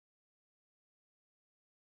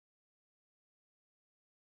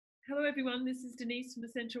Hello everyone, this is Denise from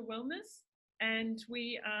Essential Wellness, and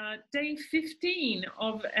we are day 15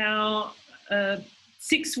 of our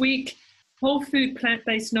 6-week whole food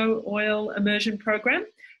plant-based no oil immersion program.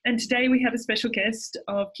 And today we have a special guest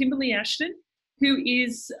of Kimberly Ashton, who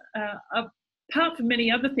is, apart from many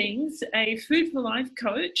other things, a Food for Life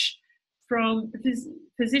coach from the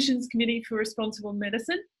Physicians Committee for Responsible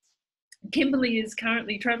Medicine. Kimberly is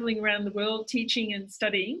currently traveling around the world teaching and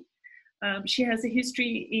studying. She has a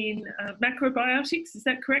history in macrobiotics. Is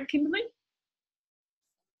that correct, Kimberly?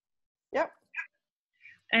 Yep.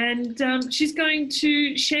 And she's going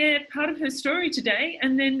to share part of her story today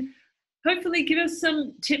and then hopefully give us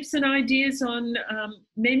some tips and ideas on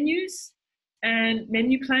menus and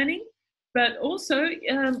menu planning. But also,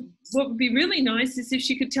 what would be really nice is if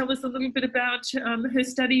she could tell us a little bit about her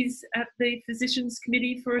studies at the Physicians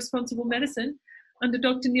Committee for Responsible Medicine under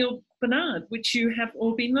Dr. Neil Barnard, which you have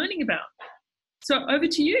all been learning about. So over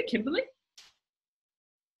to you, Kimberly.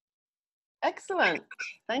 Excellent.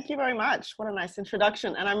 Thank you very much. What a nice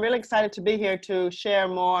introduction. And I'm really excited to be here to share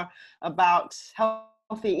more about healthy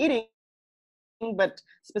eating, but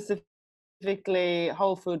specifically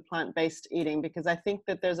whole food plant-based eating, because I think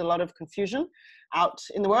that there's a lot of confusion out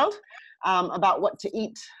in the world about what to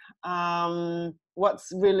eat,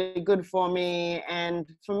 what's really good for me. And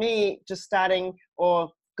for me, just starting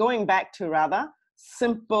or going back to rather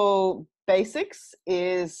simple basics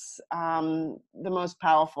is the most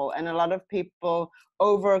powerful. And a lot of people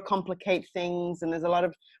overcomplicate things, and there's a lot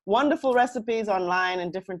of wonderful recipes online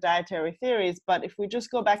and different dietary theories. But if we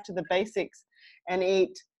just go back to the basics and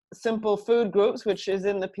eat simple food groups, which is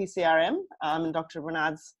in the PCRM and Dr.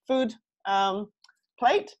 Barnard's food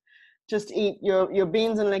plate, just eat your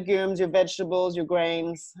beans and legumes, your vegetables, your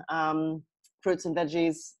grains, fruits and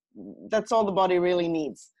veggies. That's all the body really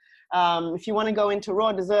needs. If you want to go into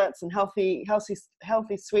raw desserts and healthy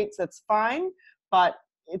sweets, that's fine, but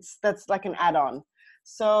that's like an add-on.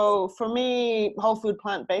 So for me, whole food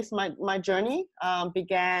plant-based, my journey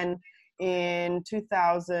began in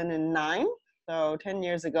 2009, so 10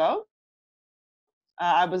 years ago.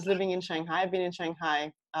 I was living in Shanghai. I've been in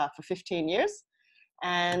Shanghai for 15 years.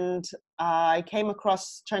 And I came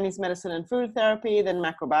across Chinese medicine and food therapy, then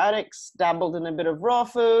macrobiotics, dabbled in a bit of raw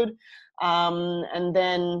food. And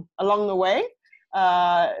then along the way,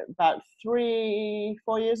 about 3-4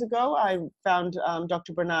 years ago, I found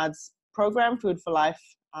Dr. Barnard's program, Food for Life,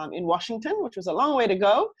 in Washington, which was a long way to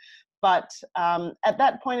go. But at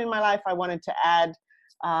that point in my life, I wanted to add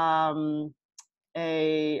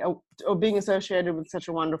being associated with such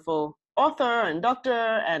a wonderful author and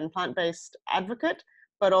doctor and plant-based advocate,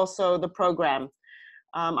 but also the program.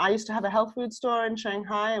 I used to have a health food store in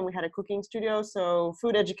Shanghai, and we had a cooking studio. So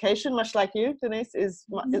food education, much like you, Denise, is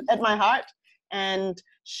at my heart, and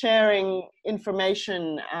sharing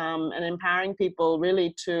information and empowering people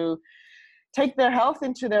really to take their health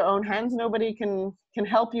into their own hands. Nobody can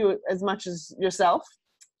help you as much as yourself,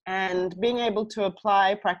 and being able to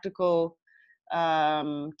apply practical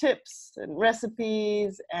tips and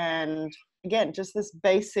recipes, and again, just this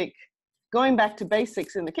basic, going back to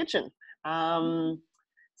basics in the kitchen.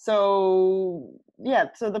 So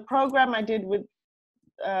the program I did with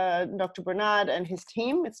Dr. Barnard and his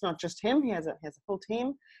team, it's not just him, he has a full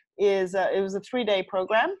team, it was a 3-day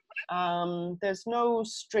program. There's no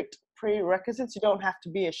strict prerequisites. You don't have to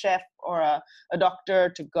be a chef or a doctor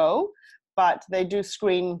to go, but they do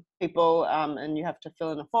screen people, and you have to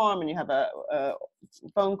fill in a form, and you have a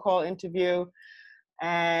phone call interview.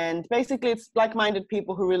 And basically, it's like-minded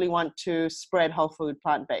people who really want to spread whole food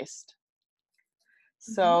plant-based.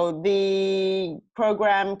 So the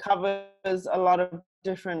program covers a lot of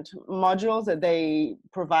different modules that they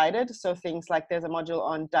provided. So things like there's a module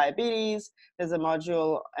on diabetes, there's a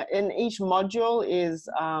module, in each module is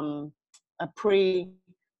a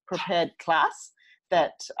pre-prepared class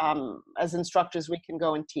that as instructors we can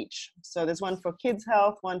go and teach. So there's one for kids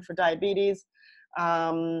health, one for diabetes,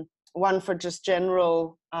 one for just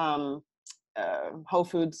general whole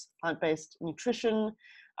foods, plant-based nutrition.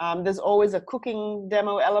 There's always a cooking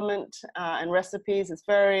demo element and recipes. It's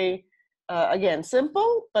very, again,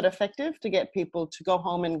 simple but effective to get people to go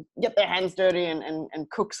home and get their hands dirty and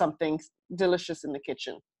cook something delicious in the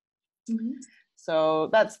kitchen. So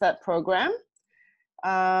that's that program.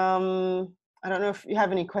 I don't know if you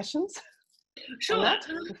have any questions. Sure. On that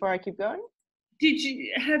before I keep going.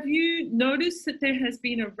 Have you noticed that there has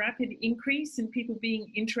been a rapid increase in people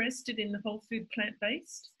being interested in the whole food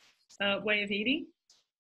plant-based way of eating?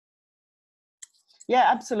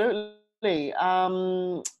 Yeah, absolutely.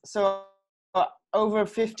 So over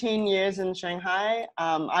 15 years in Shanghai,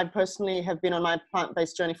 I personally have been on my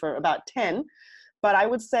plant-based journey for about 10. But I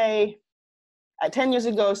would say 10 years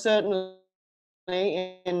ago, certainly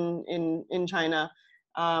in China,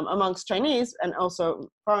 amongst Chinese and also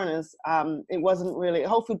foreigners, it wasn't really,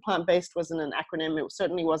 whole food plant-based wasn't an acronym. It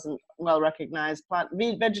certainly wasn't well recognized.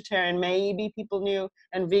 Vegetarian, maybe people knew,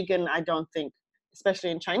 and vegan, I don't think,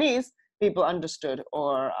 especially in Chinese, people understood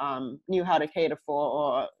or knew how to cater for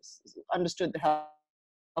or understood the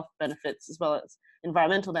health benefits as well as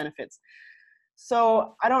environmental benefits.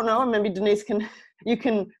 So I don't know, maybe Denise you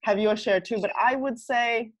can have your share too, but I would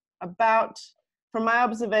say from my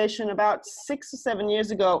observation, about 6 or 7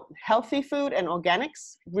 years ago, healthy food and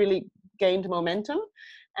organics really gained momentum.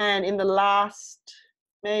 And in the last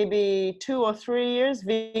maybe 2 or 3 years,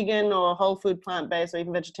 vegan or whole food plant-based or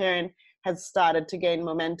even vegetarian has started to gain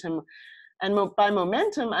momentum. And by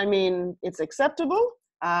momentum, I mean it's acceptable.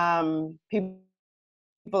 People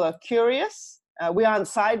are curious. We aren't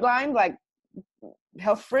sidelined like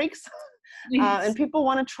health freaks. Yes. And people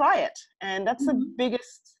want to try it. And that's the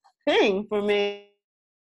biggest thing for me.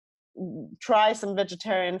 Try some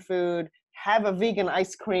vegetarian food, have a vegan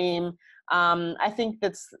ice cream. I think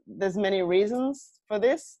there's many reasons for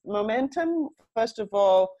this momentum. First of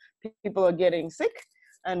all, people are getting sick,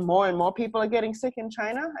 and more people are getting sick in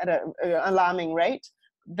China at an alarming rate.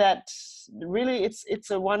 That really, it's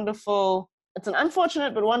an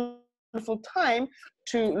unfortunate but wonderful time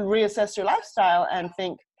to reassess your lifestyle and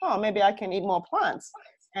think, oh, maybe I can eat more plants.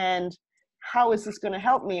 And how is this going to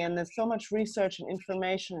help me? And there's so much research and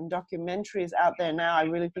information and documentaries out there now. I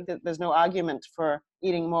really think that there's no argument for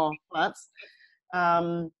eating more plants.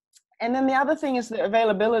 And then the other thing is the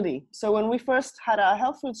availability. So when we first had our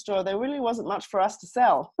health food store, there really wasn't much for us to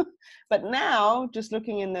sell. But now, just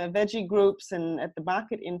looking in the veggie groups and at the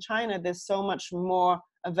market in China, there's so much more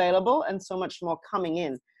available and so much more coming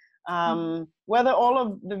in. Whether all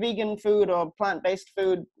of the vegan food or plant-based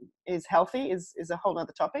food is healthy is a whole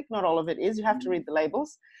other topic. Not all of it is. You have to read the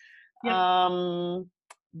labels. Yeah.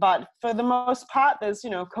 But for the most part, there's,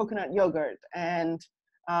 coconut yogurt and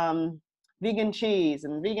vegan cheese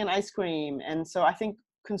and vegan ice cream. And so I think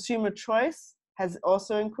consumer choice has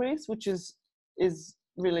also increased, which is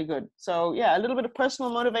really good. So yeah, a little bit of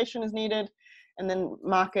personal motivation is needed. And then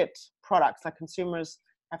market products, like consumers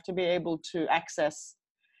have to be able to access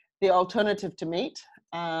the alternative to meat,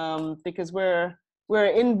 because we're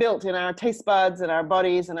inbuilt in our taste buds and our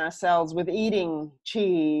bodies and our cells with eating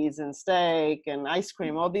cheese and steak and ice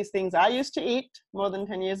cream, all these things I used to eat more than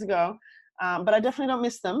 10 years ago, but I definitely don't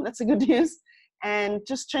miss them. That's the good news. And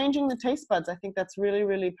just changing the taste buds, I think that's really,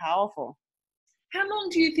 really powerful. How long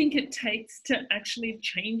do you think it takes to actually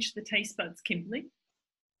change the taste buds, Kimberly?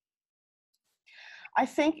 I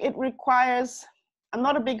think it requires, I'm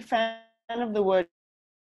not a big fan of the word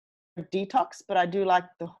detox, but I do like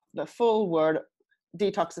the full word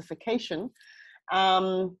detoxification.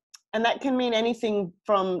 And that can mean anything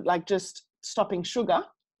from like just stopping sugar.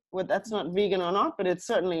 Well, that's not vegan or not, but it's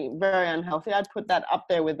certainly very unhealthy. I'd put that up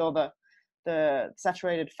there with all the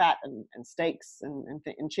saturated fat and steaks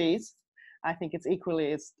and cheese. I think it's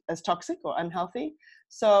equally as toxic or unhealthy.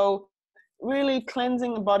 So really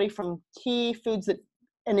cleansing the body from key foods that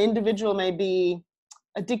an individual may be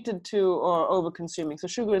addicted to or over consuming. So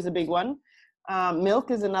sugar is a big one.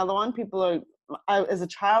 Milk is another one. As a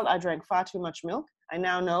child, I drank far too much milk. I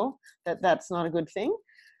now know that that's not a good thing.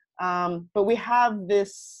 But we have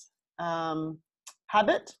this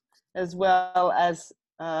habit as well as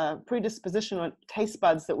predisposition or taste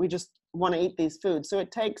buds that we just want to eat these foods. So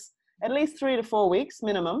it takes at least 3 to 4 weeks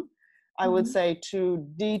minimum, I would say, to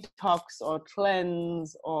detox or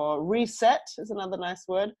cleanse or reset is another nice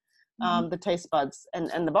word. The taste buds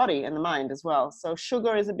and the body and the mind as well. So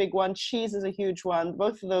sugar is a big one. Cheese is a huge one.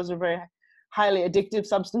 Both of those are very highly addictive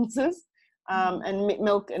substances, and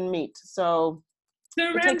milk and meat. So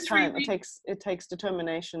it takes time. It takes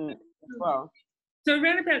determination as well. So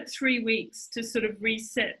around about 3 weeks to sort of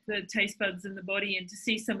reset the taste buds in the body and to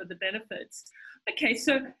see some of the benefits. Okay,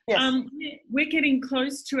 so yes. We're getting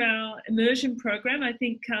close to our immersion program. I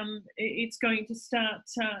think it's going to start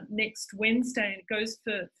next Wednesday, and it goes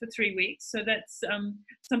for 3 weeks. So that's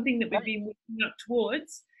something that we've been working up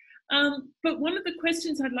towards. But one of the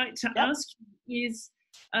questions I'd like to ask you is,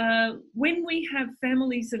 when we have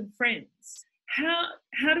families and friends,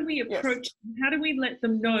 how do we approach them? How do we let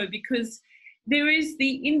them know? Because there is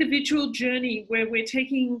the individual journey where we're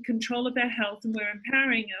taking control of our health and we're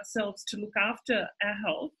empowering ourselves to look after our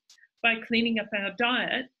health by cleaning up our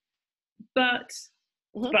diet. But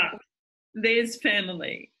there's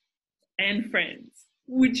family and friends.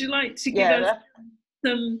 Would you like to give us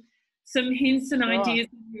some hints and ideas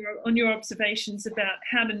on your observations about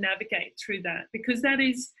how to navigate through that? Because that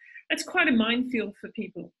is it's quite a minefield for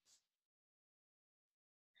people.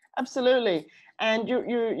 Absolutely. And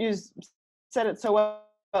you said it so well.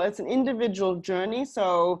 It's an individual journey.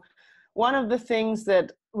 So one of the things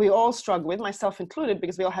that we all struggle with, myself included,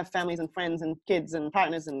 because we all have families and friends and kids and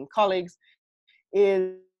partners and colleagues,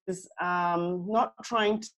 is not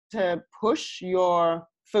trying to push your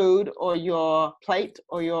food or your plate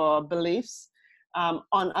or your beliefs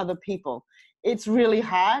on other people. It's really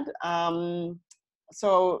hard.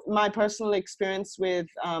 So my personal experience with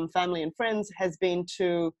family and friends has been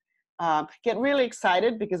to get really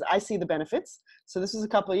excited because I see the benefits. So this was a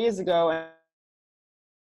couple of years ago,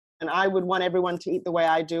 and I would want everyone to eat the way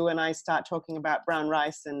I do, and I start talking about brown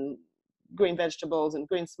rice and green vegetables and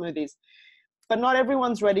green smoothies. But not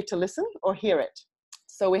everyone's ready to listen or hear it.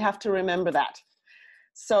 So we have to remember that.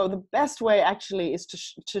 So the best way actually is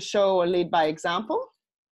to show or lead by example.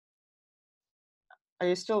 Are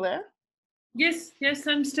you still there? Yes, yes,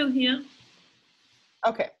 I'm still here.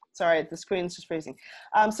 Okay, sorry, the screen's just freezing.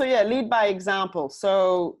 So yeah, lead by example.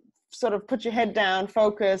 So sort of put your head down,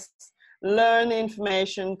 focus, learn the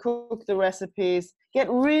information, cook the recipes, get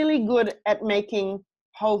really good at making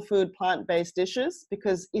whole food plant-based dishes,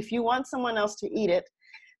 because if you want someone else to eat it,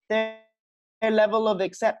 their level of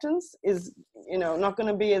acceptance is, you know, not going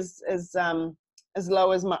to be as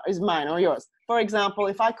low as mine or yours. For example,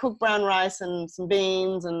 if I cook brown rice and some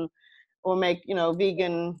beans or make, you know,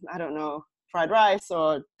 vegan, I don't know, fried rice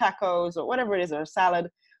or tacos or whatever it is, or a salad,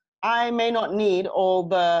 I may not need all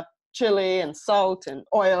the chili and salt and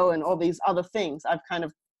oil and all these other things. I've kind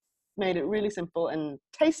of made it really simple and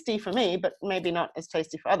tasty for me, but maybe not as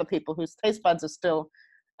tasty for other people whose taste buds are still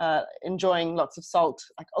enjoying lots of salt,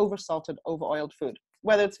 like over-salted, over-oiled food,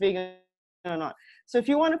 whether it's vegan or not. So if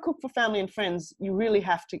you want to cook for family and friends, you really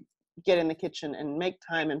have to get in the kitchen and make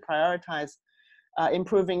time and prioritize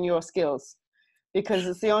improving your skills, because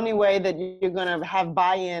it's the only way that you're going to have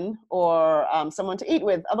buy-in or someone to eat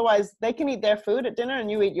with. Otherwise, they can eat their food at dinner and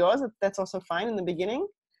you eat yours. That's also fine in the beginning.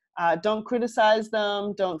 Don't criticize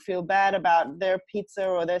them. Don't feel bad about their pizza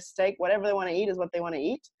or their steak. Whatever they want to eat is what they want to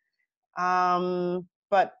eat.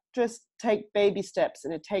 But just take baby steps,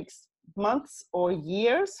 and it takes months or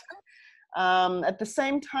years. At the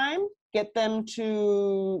same time, get them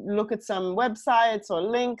to look at some websites or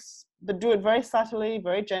links, but do it very subtly,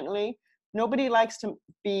 very gently. Nobody likes to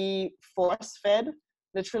be force-fed,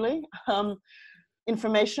 literally,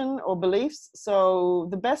 information or beliefs. So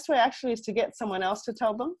the best way actually is to get someone else to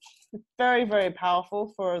tell them. It's very, very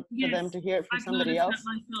powerful for them to hear it from somebody else.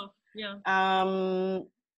 Myself. Yeah.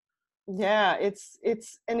 Yeah, it's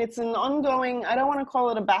an ongoing, I don't want to call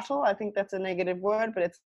it a battle. I think that's a negative word, but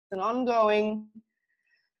it's an ongoing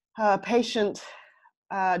patient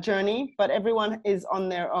journey, but everyone is on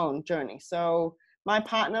their own journey. So my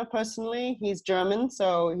partner personally, he's German,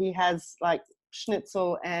 so he has like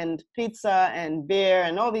schnitzel and pizza and beer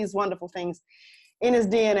and all these wonderful things in his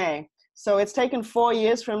DNA. So it's taken 4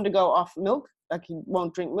 years for him to go off milk. Like, he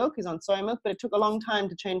won't drink milk, he's on soy milk, but it took a long time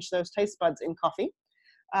to change those taste buds in coffee.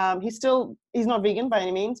 He's not vegan by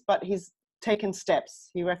any means, but he's taken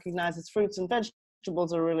steps. He recognizes fruits and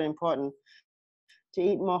vegetables are really important, to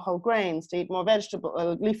eat more whole grains, to eat more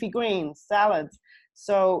leafy greens, salads.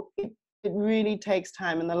 So it really takes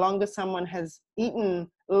time. And the longer someone has eaten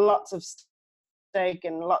lots of steak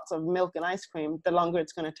and lots of milk and ice cream, the longer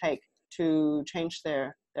it's going to take to change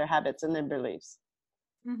their habits and their beliefs.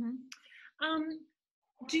 Mm-hmm.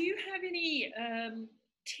 Do you have any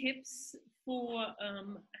tips for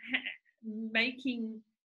making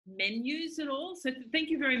menus at all? So thank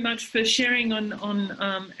you very much for sharing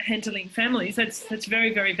on handling families. That's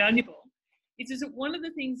very, very valuable. It's just one of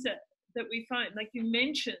the things that we find, like you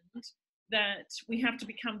mentioned, that we have to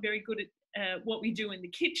become very good at what we do in the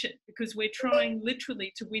kitchen, because we're trying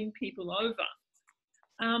literally to win people over.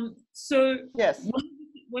 So yes,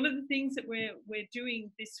 one of the things that we're doing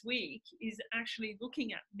this week is actually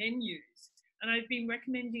looking at menus, and I've been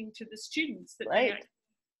recommending to the students that they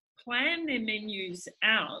plan their menus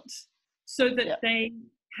out so that they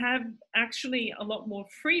have actually a lot more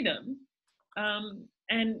freedom,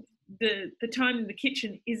 and the time in the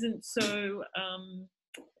kitchen isn't so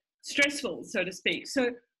stressful, so to speak.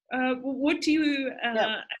 So what do you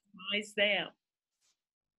advise there?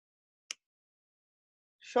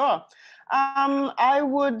 Sure. I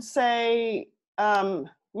would say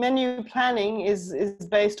menu planning is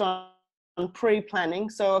based on pre-planning.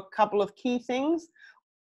 So a couple of key things.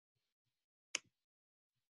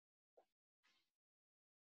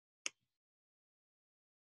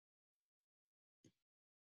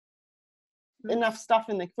 Enough stuff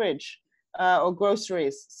in the fridge or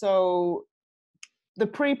groceries. So the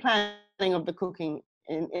pre-planning of the cooking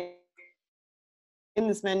in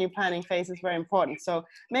this menu planning phase is very important. So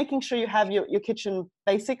making sure you have your kitchen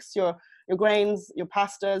basics, your grains, your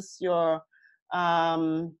pastas, your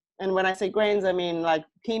and when I say grains, I mean like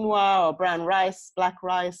quinoa or brown rice, black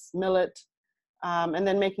rice, millet, and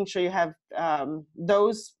then making sure you have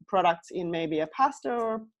those products in maybe a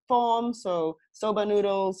pasta form, so soba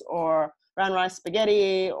noodles or brown rice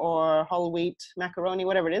spaghetti or whole wheat macaroni,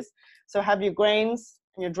 whatever it is. So have your grains,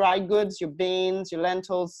 your dry goods, your beans, your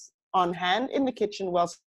lentils on hand in the kitchen, well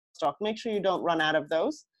stocked. Make sure you don't run out of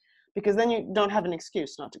those, because then you don't have an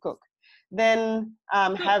excuse not to cook. Then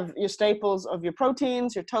have your staples of your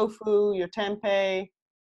proteins, your tofu, your tempeh.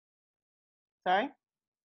 Sorry?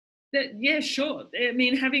 Yeah, sure. I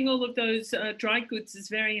mean, having all of those dry goods is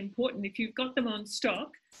very important. If you've got them on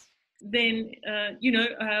stock, then,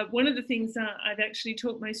 one of the things I've actually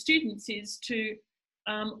taught my students is to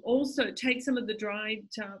also take some of the dried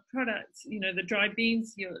products, the dried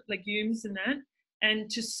beans, your legumes and that, and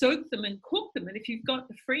to soak them and cook them. And if you've got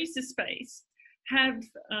the freezer space, have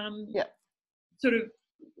sort of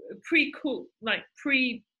pre-cooked,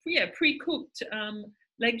 pre-cooked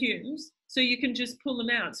legumes, so you can just pull them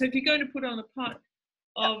out. So if you're going to put on a pot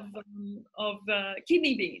of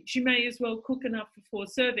kidney beans, you may as well cook enough for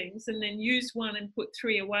 4 servings and then use one and put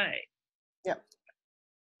 3 away. Yep,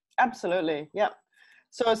 absolutely. Yep.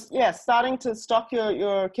 So starting to stock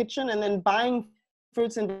your kitchen, and then buying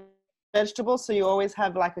fruits and vegetables, so you always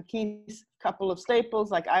have like a key couple of staples.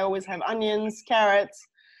 Like I always have onions, carrots,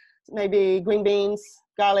 maybe green beans,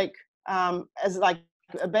 garlic as like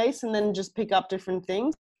a base, and then just pick up different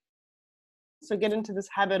things. So get into this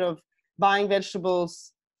habit of buying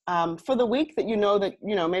vegetables for the week that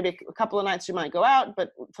maybe a couple of nights you might go out,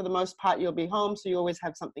 but for the most part you'll be home, so you always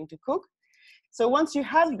have something to cook. So once you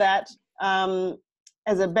have that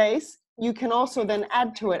as a base, you can also then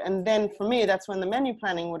add to it. And then for me, that's when the menu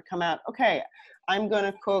planning would come out. Okay, I'm going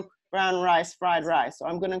to cook brown rice, fried rice, or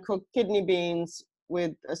I'm going to cook kidney beans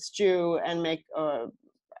with a stew and make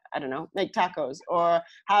tacos, or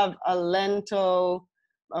have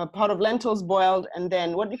a pot of lentils boiled. And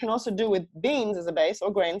then what you can also do with beans as a base,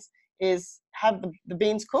 or grains, is have the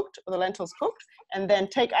beans cooked or the lentils cooked, and then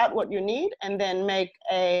take out what you need, and then make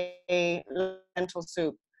a lentil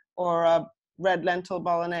soup, or a red lentil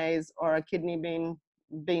bolognese, or a kidney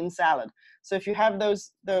bean salad. So if you have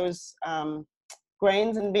those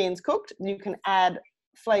grains and beans cooked, you can add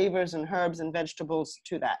flavors and herbs and vegetables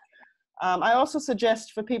to that. I also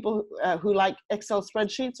suggest for people who like Excel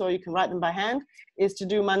spreadsheets, or you can write them by hand, is to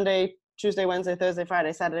do Monday, Tuesday, Wednesday, Thursday,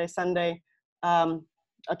 Friday, Saturday, Sunday,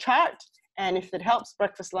 a chart. And if it helps,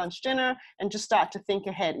 breakfast, lunch, dinner, and just start to think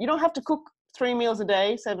ahead. You don't have to cook 3 meals a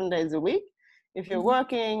day, 7 days a week. If you're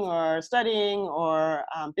working or studying or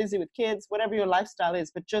busy with kids, whatever your lifestyle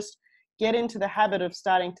is, but just get into the habit of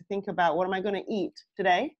starting to think about, what am I going to eat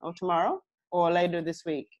today or tomorrow or later this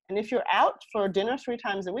week? And if you're out for dinner 3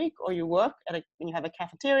 times a week, or you work and you have a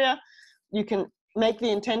cafeteria, you can make the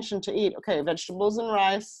intention to eat, vegetables and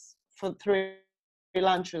rice for 3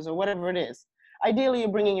 lunches, or whatever it is. Ideally, you're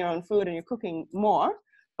bringing your own food and you're cooking more,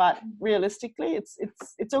 but realistically,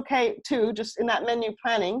 it's okay too, just in that menu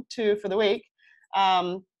planning for the week,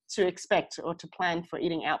 to expect or to plan for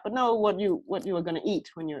eating out, but know what you are going to eat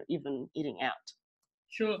when you're even eating out.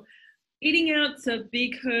 Sure. Eating out's a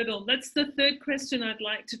big hurdle. That's the 3rd question I'd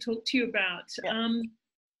like to talk to you about. Yeah.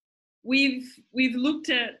 We've looked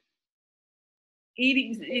at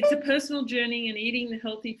eating. It's a personal journey, and eating the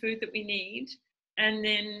healthy food that we need. And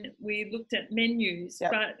then we looked at menus.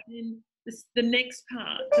 Yep. But then the next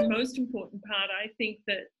part, the most important part, I think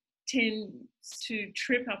that tends to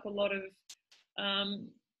trip up a lot of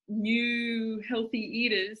new healthy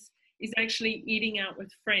eaters, is actually eating out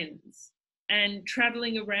with friends and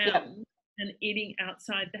traveling around. Yep. And eating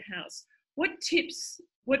outside the house. What tips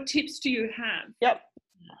do you have? Yep.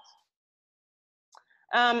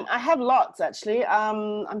 I have lots, actually.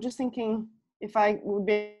 I'm just thinking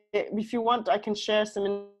if you want, I can share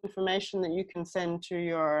some information that you can send to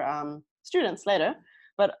your students later.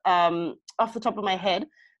 But off the top of my head,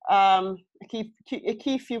 a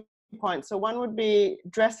key few points. So one would be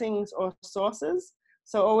dressings or sauces.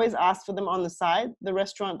 So always ask for them on the side. The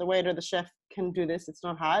restaurant, the waiter, the chef can do this. It's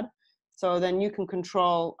not hard. So then you can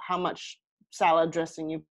control how much salad dressing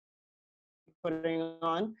you're putting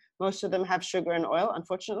on. Most of them have sugar and oil,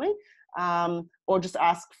 unfortunately. Or just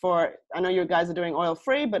ask for, I know you guys are doing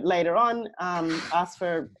oil-free, but later on, ask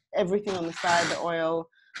for everything on the side, the oil,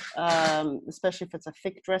 especially if it's a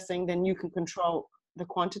thick dressing, then you can control the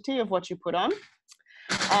quantity of what you put on.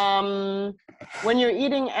 When you're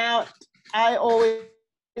eating out, I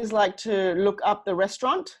always like to look up the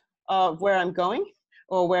restaurant of where I'm going,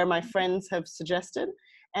 or where my friends have suggested,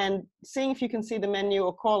 and seeing if you can see the menu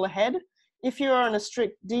or call ahead. If you're in a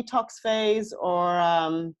strict detox phase or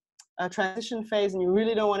a transition phase and you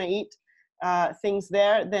really don't want to eat things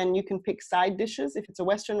there, then you can pick side dishes. If it's a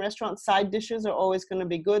Western restaurant, side dishes are always going to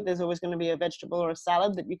be good. There's always going to be a vegetable or a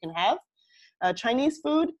salad that you can have. Chinese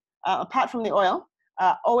food, apart from the oil,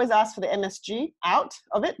 always ask for the MSG out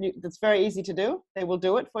of it. It's very easy to do. They will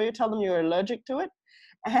do it for you. Tell them you're allergic to it.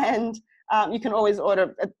 And you can always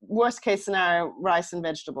order, worst case scenario, rice and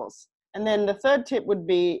vegetables. And then the third tip would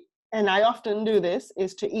be, and I often do this,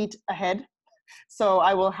 is to eat ahead. So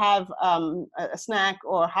I will have a snack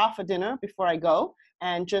or half a dinner before I go,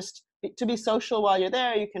 and just to be social while you're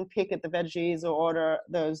there, you can pick at the veggies or order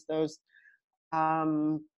those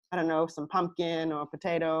I don't know, some pumpkin or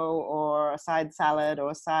potato or a side salad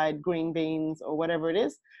or a side green beans or whatever it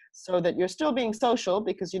is, so that you're still being social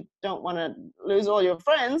because you don't want to lose all your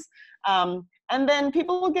friends. And then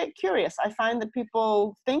people will get curious. I find that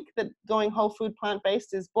people think that going whole food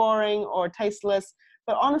plant-based is boring or tasteless,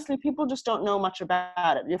 but honestly, people just don't know much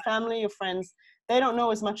about it. Your family, your friends, they don't know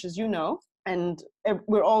as much as you know, and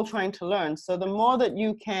we're all trying to learn. So the more that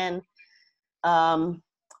you can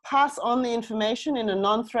pass on the information in a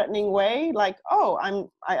non-threatening way, like, oh,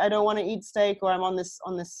 I don't want to eat steak, or I'm on this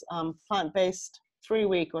plant-based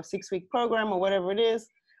 3-week or 6-week program or whatever it is,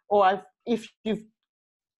 or if you've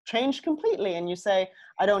changed completely and you say,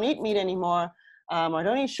 I don't eat meat anymore, I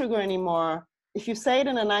don't eat sugar anymore. If you say it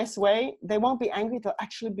in a nice way, they won't be angry. They'll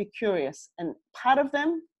actually be curious. And part of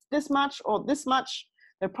them, this much or this much,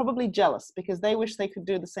 they're probably jealous because they wish they could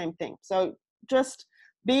do the same thing. So just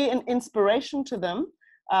be an inspiration to them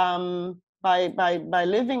by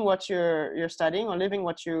living what you're studying or living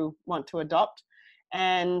what you want to adopt,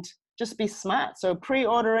 and just be smart. So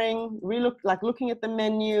pre-ordering, looking at the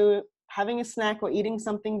menu, having a snack or eating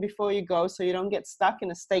something before you go, so you don't get stuck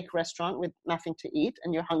in a steak restaurant with nothing to eat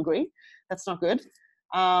and you're hungry. That's not good.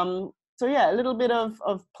 So yeah, a little bit of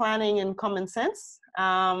planning and common sense.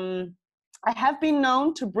 I have been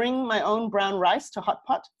known to bring my own brown rice to hot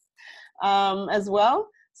pot as well.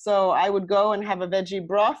 So I would go and have a veggie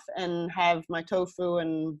broth and have my tofu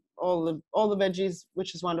and all the veggies,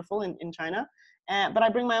 which is wonderful in China. But I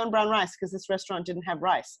bring my own brown rice because this restaurant didn't have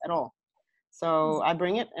rice at all. So I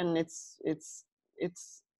bring it, and it's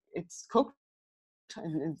cooked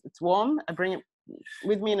and it's warm. I bring it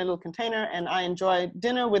with me in a little container, and I enjoy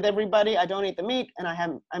dinner with everybody. I don't eat the meat, and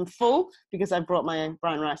I'm full because I brought my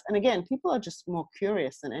brown rice. And again, people are just more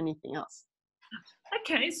curious than anything else.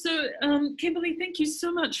 Okay, so Kimberly, thank you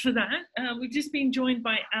so much for that. We've just been joined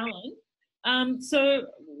by Alan. So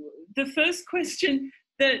the first question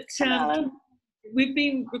that we've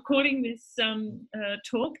been recording this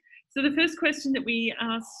talk. So the first question that we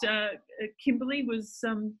asked Kimberly was,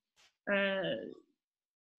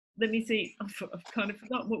 let me see, I've kind of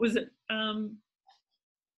forgotten, what was it?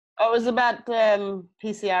 It was about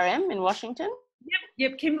PCRM in Washington.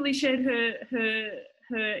 Yep. Kimberly shared her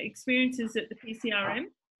experiences at the PCRM.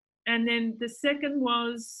 And then the second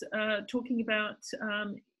was talking about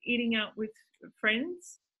eating out with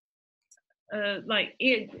friends, like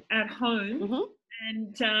at home,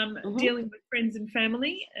 and dealing with friends and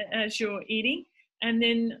family as you're eating. And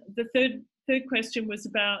then the third question was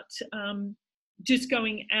about just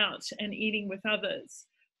going out and eating with others.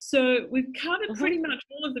 So we've covered pretty much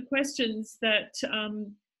all of the questions that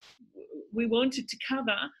we wanted to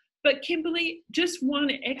cover. But Kimberly, just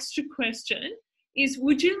one extra question is,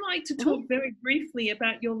 would you like to talk very briefly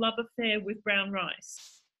about your love affair with brown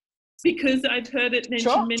rice? Because I've heard it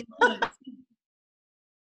mentioned many times.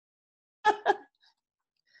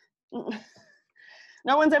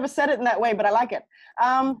 No one's ever said it in that way, but I like it.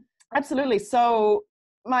 Absolutely. So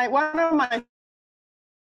one of my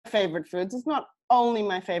favorite foods, it's not only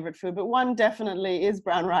my favorite food, but one definitely is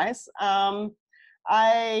brown rice.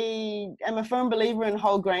 I am a firm believer in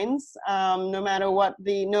whole grains, no matter what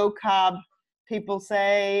the no carb people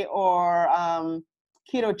say, or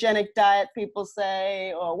ketogenic diet people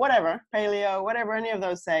say, or whatever, paleo, whatever any of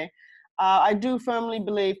those say. I do firmly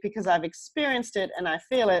believe, because I've experienced it and I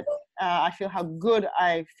feel it, I feel how good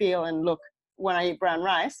I feel and look when I eat brown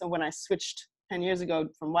rice, and when I switched 10 years ago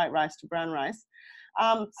from white rice to brown rice.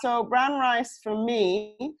 So brown rice for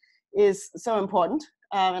me is so important.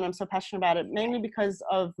 And I'm so passionate about it, mainly because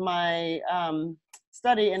of my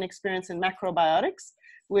study and experience in macrobiotics,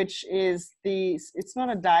 which is it's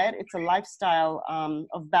not a diet, it's a lifestyle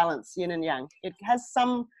of balance, yin and yang. It has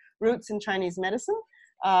some roots in Chinese medicine,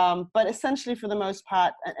 but essentially for the most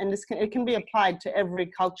part, and it can be applied to every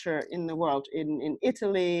culture in the world, in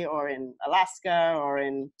Italy or in Alaska or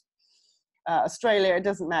in Australia, it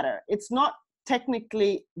doesn't matter. It's not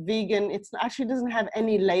technically vegan. It's actually doesn't have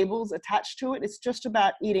any labels attached to it. It's just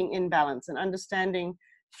about eating in balance and understanding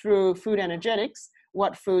through food energetics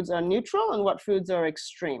what foods are neutral and what foods are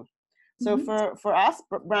extreme. So for us,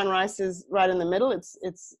 brown rice is right in the middle.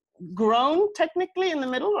 It's grown technically in the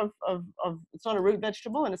middle of it's not a root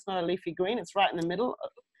vegetable and it's not a leafy green. It's right in the middle,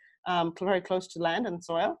 very close to land and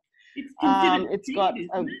soil. It's considered It's seed, got a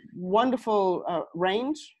isn't it? wonderful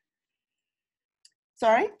range.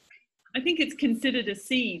 Sorry? I think it's considered a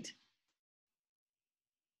seed.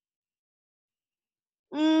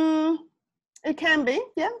 It can be,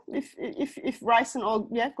 yeah. If rice and all,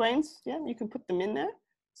 yeah, grains, yeah, you can put them in there.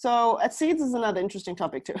 So seeds is another interesting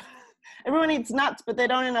topic too. Everyone eats nuts, but they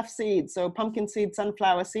don't enough seeds. So pumpkin seeds,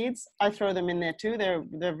 sunflower seeds, I throw them in there too. They're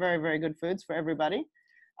very, very good foods for everybody.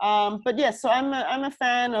 But yes, so I'm a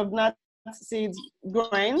fan of nuts, seeds,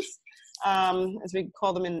 grains, as we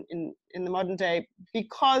call them in the modern day,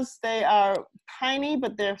 because they are tiny,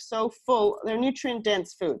 but they're so full. They're nutrient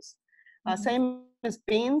dense foods. Same as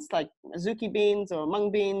beans, like azuki beans or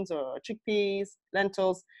mung beans or chickpeas,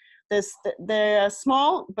 lentils. They're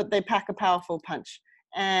small, but they pack a powerful punch.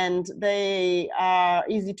 And they are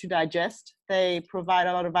easy to digest. They provide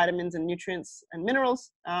a lot of vitamins and nutrients and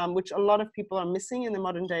minerals, which a lot of people are missing in the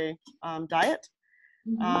modern day diet.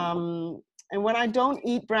 And when I don't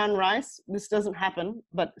eat brown rice, this doesn't happen,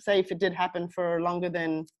 but say if it did happen for longer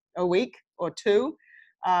than a week or two,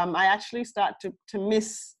 I actually start to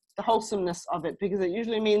miss the wholesomeness of it, because it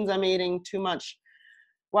usually means I'm eating too much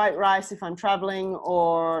white rice if I'm traveling,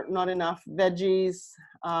 or not enough veggies.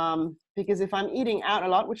 Because if I'm eating out a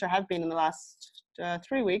lot, which I have been in the last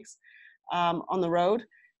 3 weeks on the road,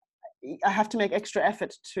 I have to make extra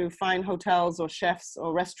effort to find hotels or chefs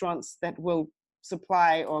or restaurants that will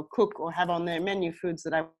supply or cook or have on their menu foods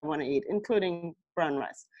that I want to eat, including brown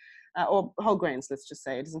rice or whole grains, let's just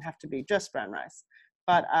say. It doesn't have to be just brown rice.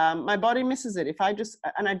 But my body misses it. If I just,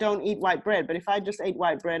 and I don't eat white bread, but if I just ate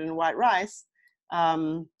white bread and white rice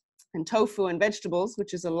and tofu and vegetables,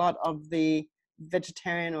 which is a lot of the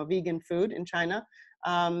vegetarian or vegan food in China,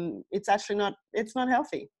 it's actually not, it's not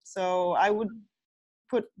healthy. So I would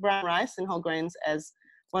put brown rice and whole grains as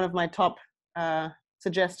one of my top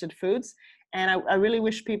suggested foods. And I really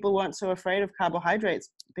wish people weren't so afraid of carbohydrates,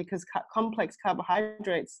 because complex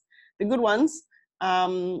carbohydrates, the good ones,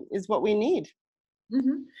 is what we need.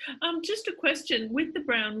 Just a question, with the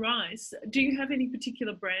brown rice, do you have any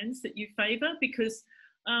particular brands that you favor? Because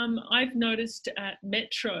I've noticed at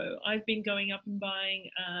Metro, I've been going up and buying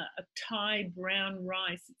a Thai brown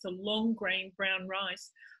rice. It's a long grain brown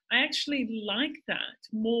rice. I actually like that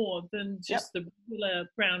more than just the regular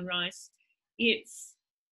brown rice. It's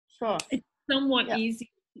somewhat easy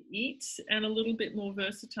to eat and a little bit more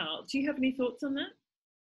versatile. Do you have any thoughts on that?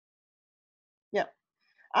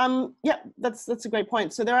 Yeah, that's a great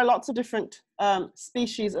point. So there are lots of different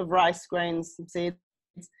species of rice, grains, and seeds.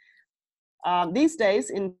 These days,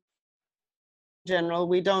 in general,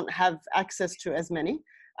 we don't have access to as many.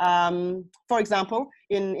 For example,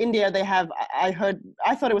 in India, they have, I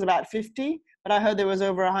thought it was about 50, but I heard there was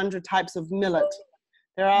over 100 types of millet.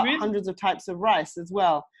 There are hundreds of types of rice as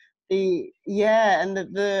well. And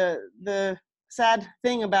the sad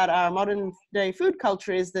thing about our modern day food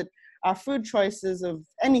culture is that our food choices of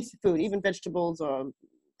any food, even vegetables or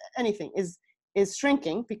anything, is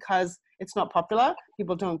shrinking because it's not popular.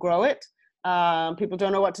 People don't grow it. People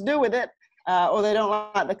don't know what to do with it, or they don't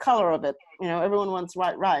like the color of it. You know, everyone wants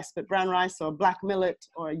white rice, but brown rice or black millet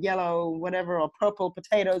or yellow, whatever, or purple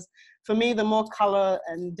potatoes, for me, the more color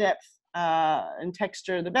and depth and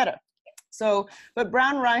texture, the better. So, but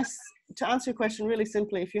brown rice, to answer your question really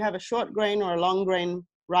simply, if you have a short grain or a long grain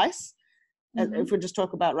rice, if we just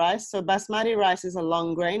talk about rice, so basmati rice is a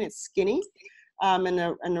long grain, it's skinny, and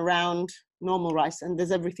a round normal rice, and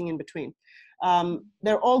there's everything in between.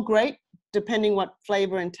 They're all great depending what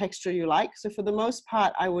flavor and texture you like. So for the most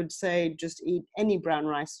part, I would say just eat any brown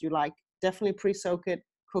rice you like. Definitely pre-soak it,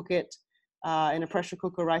 cook it in a pressure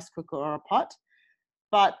cooker, rice cooker, or a pot.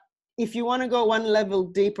 But if you want to go one level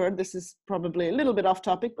deeper, this is probably a little bit off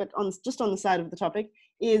topic, but just on the side of the topic,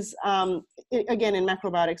 is again in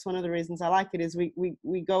macrobiotics, one of the reasons I like it is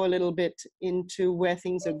we go a little bit into where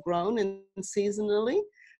things are grown and seasonally.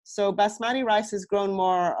 So basmati rice is grown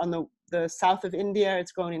more on the south of India.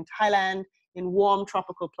 It's grown in Thailand, in warm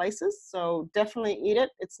tropical places. So definitely eat it.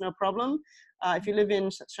 It's no problem. If you live in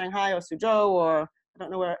Shanghai or Suzhou, or I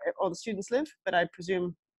don't know where all the students live, but I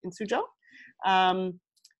presume in Suzhou.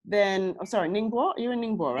 Then, Ningbo. You're in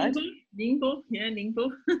Ningbo, right? Ningbo, yeah, Ningbo.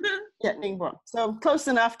 Yeah, Ningbo. So close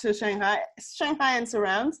enough to Shanghai and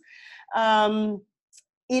surrounds.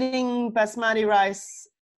 Eating basmati rice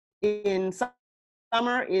in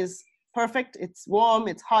summer is perfect. It's warm,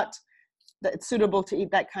 it's hot, it's suitable to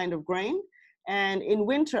eat that kind of grain. And in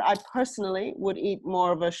winter, I personally would eat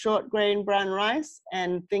more of a short grain brown rice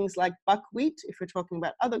and things like buckwheat, if we're talking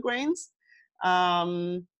about other grains.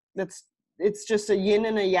 It's just a yin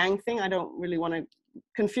and a yang thing. I don't really want to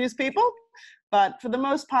confuse people, but for the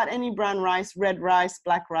most part, any brown rice, red rice,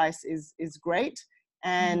 black rice is great.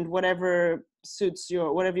 And whatever suits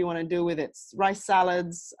whatever you want to do with it. Rice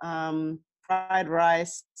salads, fried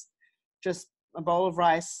rice, just a bowl of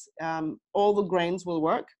rice, all the grains will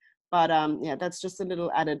work. But yeah, that's just a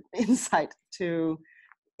little added insight to,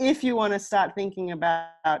 if you want to start thinking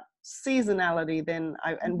about seasonality, then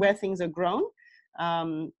and where things are grown.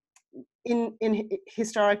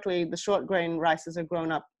 Historically, the short grain rices are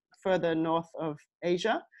grown up further north of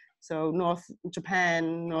Asia, so North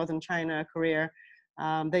Japan, Northern China, Korea.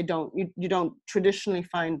 You don't traditionally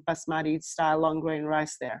find basmati style long grain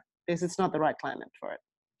rice there because it's not the right climate for it.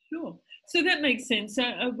 Sure. So that makes sense.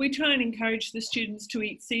 So we try and encourage the students to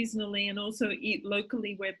eat seasonally and also eat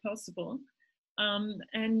locally where possible.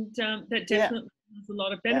 That definitely has a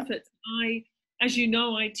lot of benefits. Yeah. As you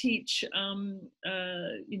know, I teach,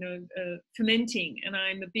 fermenting, and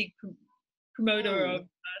I'm a big promoter of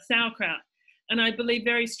sauerkraut. And I believe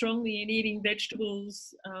very strongly in eating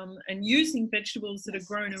vegetables and using vegetables that are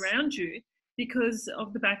grown around you because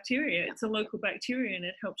of the bacteria. It's a local bacteria and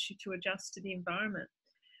it helps you to adjust to the environment.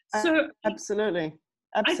 So absolutely.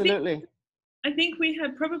 I think we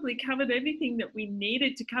have probably covered everything that we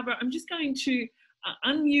needed to cover. I'm just going to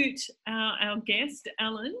unmute our guest,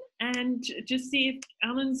 Alan, and just see if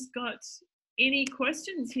Alan's got any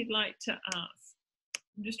questions he'd like to ask.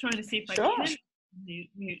 I'm just trying to see if I can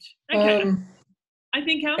mute. Okay. I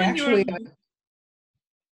think Alan, actually,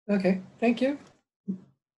 okay, thank you.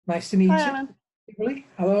 Nice to meet you. Alan. Kimberly,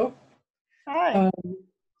 hello. Hi.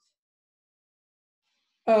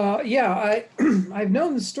 Yeah, I've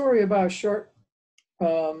known the story about short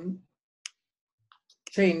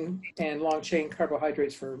chain and long chain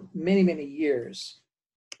carbohydrates for many, many years.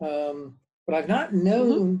 But I've not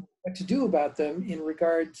known what to do about them in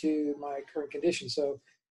regard to my current condition. So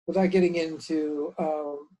without getting into,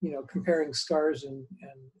 comparing scars and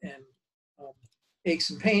aches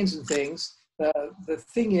and pains and things, the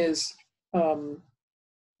thing is,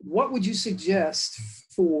 what would you suggest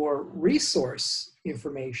for resource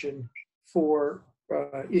information for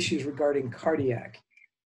issues regarding cardiac?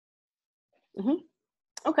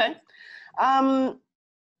 Okay.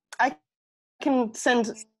 I can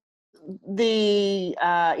send the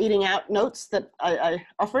eating out notes that I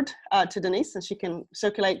offered to Denise, and she can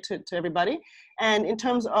circulate to everybody. And in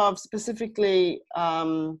terms of specifically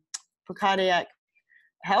for cardiac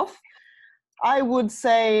health, I would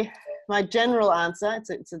say my general answer,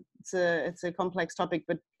 it's a complex topic,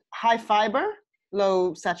 but high fiber,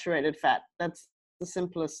 low saturated fat. That's the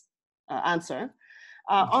simplest answer.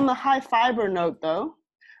 On the high fiber note though,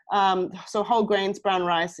 so whole grains, brown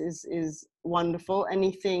rice is wonderful.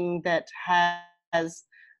 Anything that has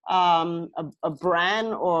a bran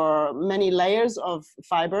or many layers of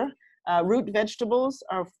fiber. Root vegetables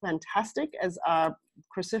are fantastic, as are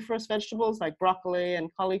cruciferous vegetables like broccoli and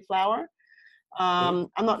cauliflower. I'm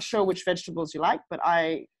not sure which vegetables you like, but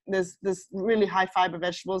there's really high fiber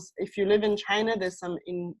vegetables. If you live in China, there's some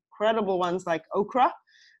incredible ones like okra.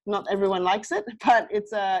 Not everyone likes it, but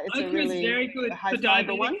it's a really very good high for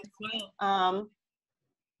fiber one. As well.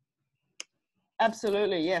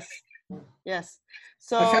 Absolutely, yes.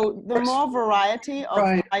 So the more variety of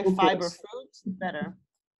high fiber foods, the better.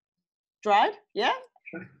 Dried, yeah.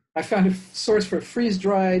 I found a source for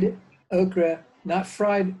freeze-dried okra, not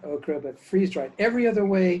fried okra, but freeze-dried. Every other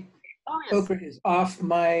way, okra is off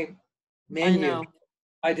my menu. I know.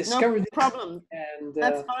 I discovered no problem. And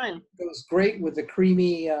that's fine. It goes great with the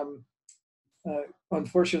creamy.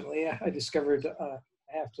 Unfortunately, I discovered I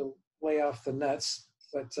have to lay off the nuts,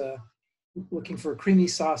 but looking for creamy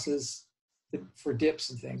sauces for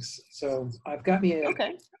dips and things. So I've got me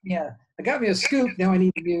I got me a scoop. Now I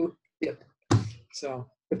need a new dip. So,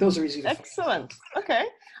 but those are easy to Excellent. Find. Okay.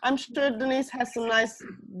 I'm sure Denise has some nice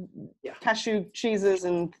cashew cheeses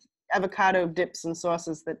and avocado dips and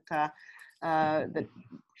sauces that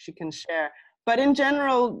she can share. But in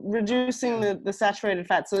general, reducing the saturated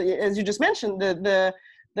fat. So as you just mentioned, the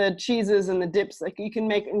cheeses and the dips, like you can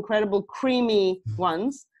make incredible creamy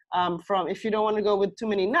ones from, if you don't want to go with too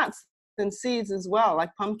many nuts, then seeds as well,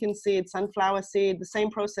 like pumpkin seed, sunflower seed, the same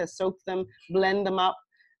process, soak them, blend them up.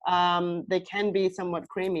 They can be somewhat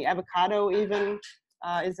creamy. Avocado even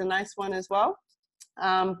is a nice one as well.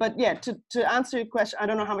 But yeah, to answer your question, I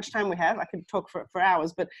don't know how much time we have. I could talk for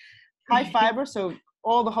hours, but high fiber, so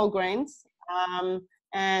all the whole grains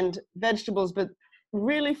and vegetables, but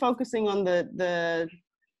really focusing on the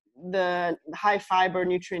high fiber,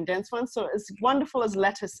 nutrient dense ones. So as wonderful as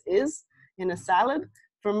lettuce is in a salad,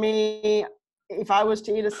 for me, if I was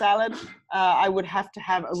to eat a salad, I would have to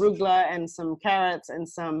have arugula and some carrots and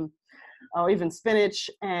some, or even spinach.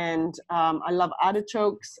 And I love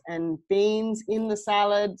artichokes and beans in the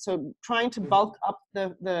salad. So trying to bulk up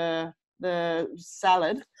the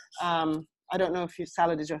salad. I don't know if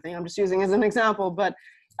salad is your thing. I'm just using as an example, but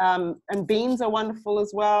and beans are wonderful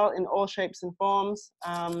as well in all shapes and forms,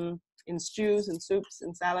 in stews and soups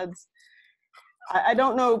and salads. I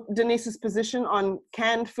don't know Denise's position on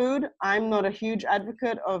canned food. I'm not a huge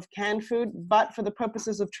advocate of canned food, but for the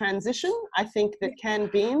purposes of transition, I think that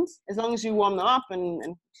canned beans, as long as you warm them up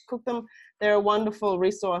and cook them, they're a wonderful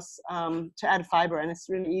resource to add fiber, and it's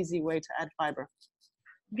a really easy way to add fiber.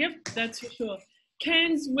 Yep, that's for sure.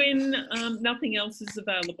 Cans when nothing else is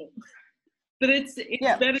available. But it's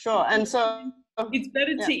yeah, better. Sure. And so it's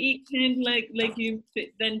better to eat canned legumes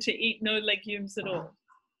than to eat no legumes at all.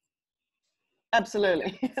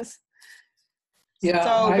 Absolutely, yes. Yeah.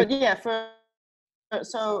 So, but yeah,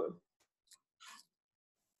 so.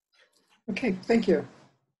 Okay, thank you.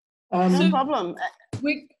 No problem.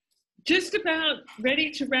 We're just about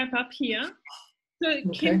ready to wrap up here. So,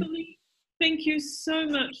 Kimberly, thank you so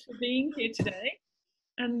much for being here today.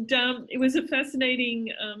 And it was a fascinating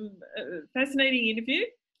interview,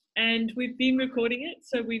 and we've been recording it.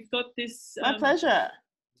 So we've got this. My pleasure.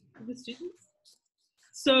 For the students.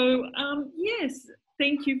 So yes,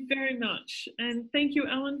 thank you very much, and thank you,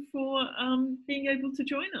 Alan, for being able to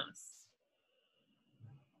join us.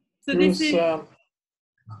 So this is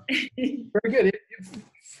very good.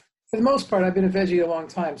 For the most part, I've been a veggie a long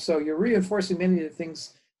time, so you're reinforcing many of the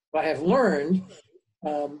things I have learned.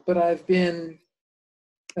 But I've been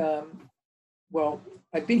well,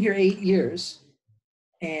 I've been here 8 years,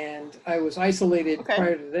 and I was isolated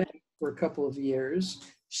prior to that for a couple of years.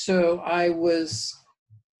 So I was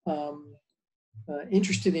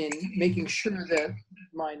interested in making sure that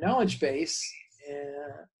my knowledge base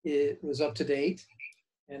it was up to date,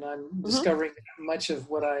 and I'm discovering that much of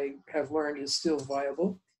what I have learned is still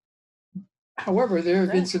viable. However, there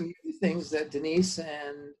have been some new things that Denise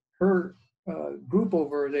and her group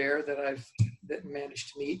over there that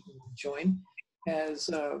managed to meet and join has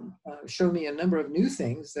shown me a number of new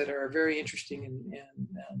things that are very interesting and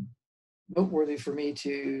noteworthy for me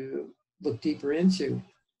to look deeper into.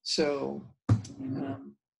 So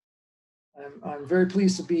I'm very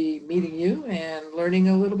pleased to be meeting you and learning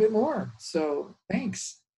a little bit more. So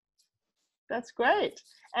thanks. That's great.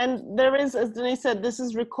 And there is, as Denise said, this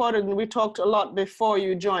is recorded, and we talked a lot before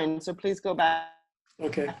you joined. So please go back.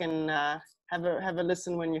 And have a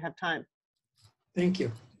listen when you have time. Thank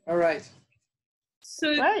you. All right.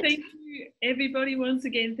 So thank you, everybody, once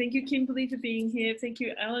again. Thank you, Kimberly, for being here. Thank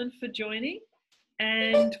you, Alan, for joining.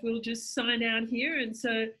 And we'll just sign out here. And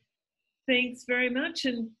so thanks very much,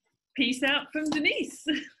 and peace out from Denise.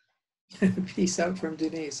 Peace out from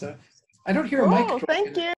Denise. I don't hear a mic.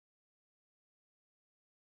 Thank you.